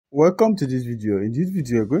Welcome to this video. In this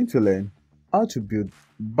video, you're going to learn how to build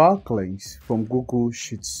backlinks from Google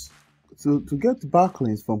Sheets. So to get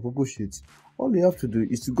backlinks from Google Sheets, all you have to do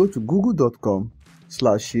is to go to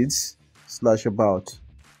google.com/sheets/about.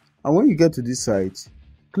 And when you get to this site,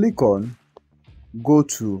 click on Go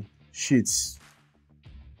to Sheets.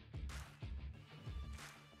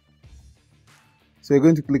 So you're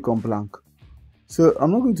going to click on blank. So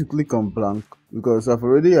I'm not going to click on blank because I've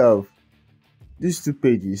already have these two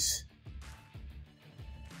pages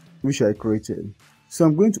which I created. So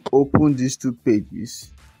I'm going to open these two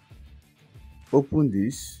pages, open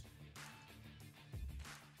this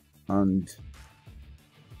and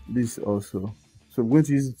this also. So I'm going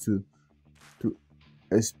to use it to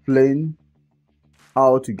explain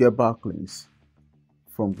how to get backlinks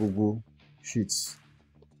from Google Sheets.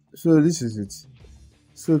 So this is it.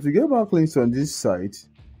 So to get backlinks on this site,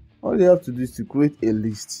 all you have to do is to create a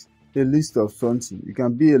list of something. It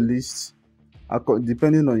can be a list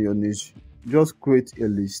depending on your niche. Just create a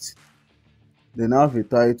list, then have a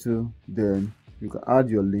title, then you can add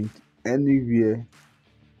your link anywhere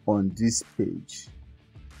on this page.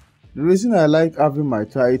 The reason I like having my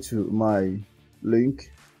title, my link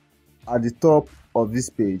at the top of this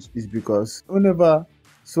page is because whenever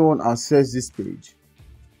someone accesses this page,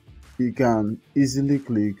 you can easily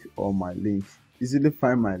click on my link, easily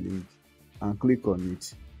find my link and click on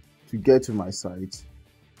it to get to my site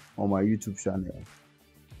on my YouTube channel.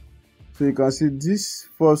 So you can see this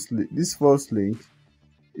first link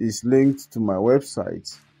is linked to my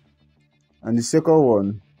website, and the second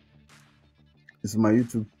one is my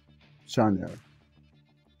YouTube channel.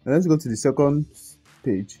 And let's go to the second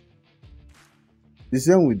page. The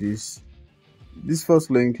same with this first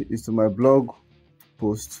link is to my blog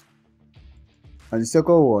post, and the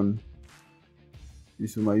second one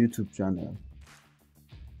is to my YouTube channel.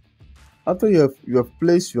 After you have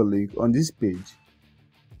placed your link on this page,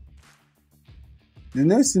 the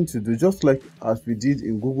next thing to do, just like as we did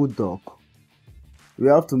in Google Doc, we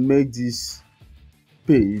have to make this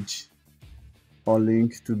page or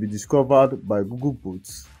link to be discovered by Google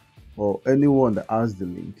bots or anyone that has the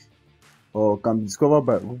link, or can be discovered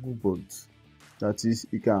by Google bots. That is,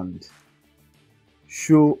 it can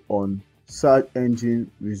show on search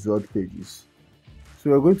engine result pages.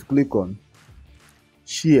 So we're going to click on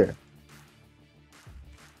share.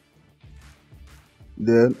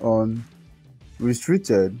 Then on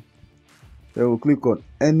restricted, then we'll click on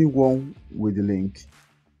anyone with the link.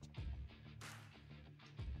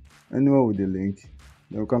 Anyone with the link.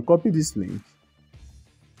 Then we can copy this link.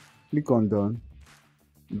 Click on done.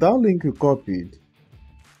 That link we copied,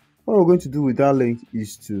 what we're going to do with that link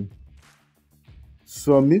is to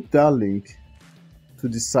submit that link to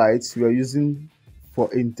the sites we are using for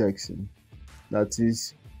indexing. That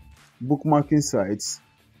is bookmarking sites,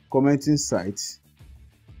 commenting sites,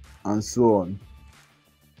 and so on.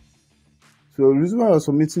 So the reason why I'm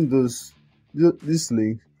submitting this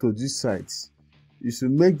link to these sites is to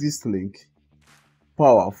make this link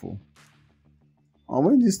powerful. And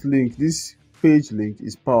when this page link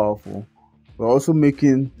is powerful, we're also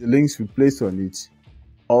making the links we place on it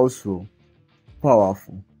also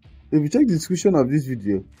powerful. If you check the description of this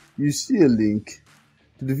video, you see a link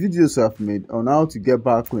to the videos I've made on how to get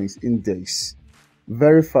backlinks indexed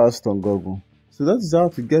very fast on Google. So that is how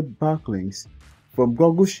to get backlinks from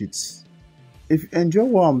Google Sheets. If you enjoy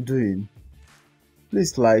what I'm doing,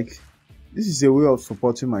 please like. This is a way of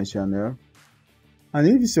supporting my channel. And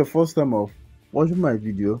if it's your first time of watching my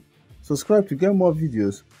video, subscribe to get more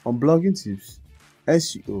videos on blogging tips,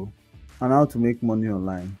 SEO, and how to make money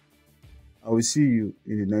online. I will see you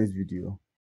in the next video.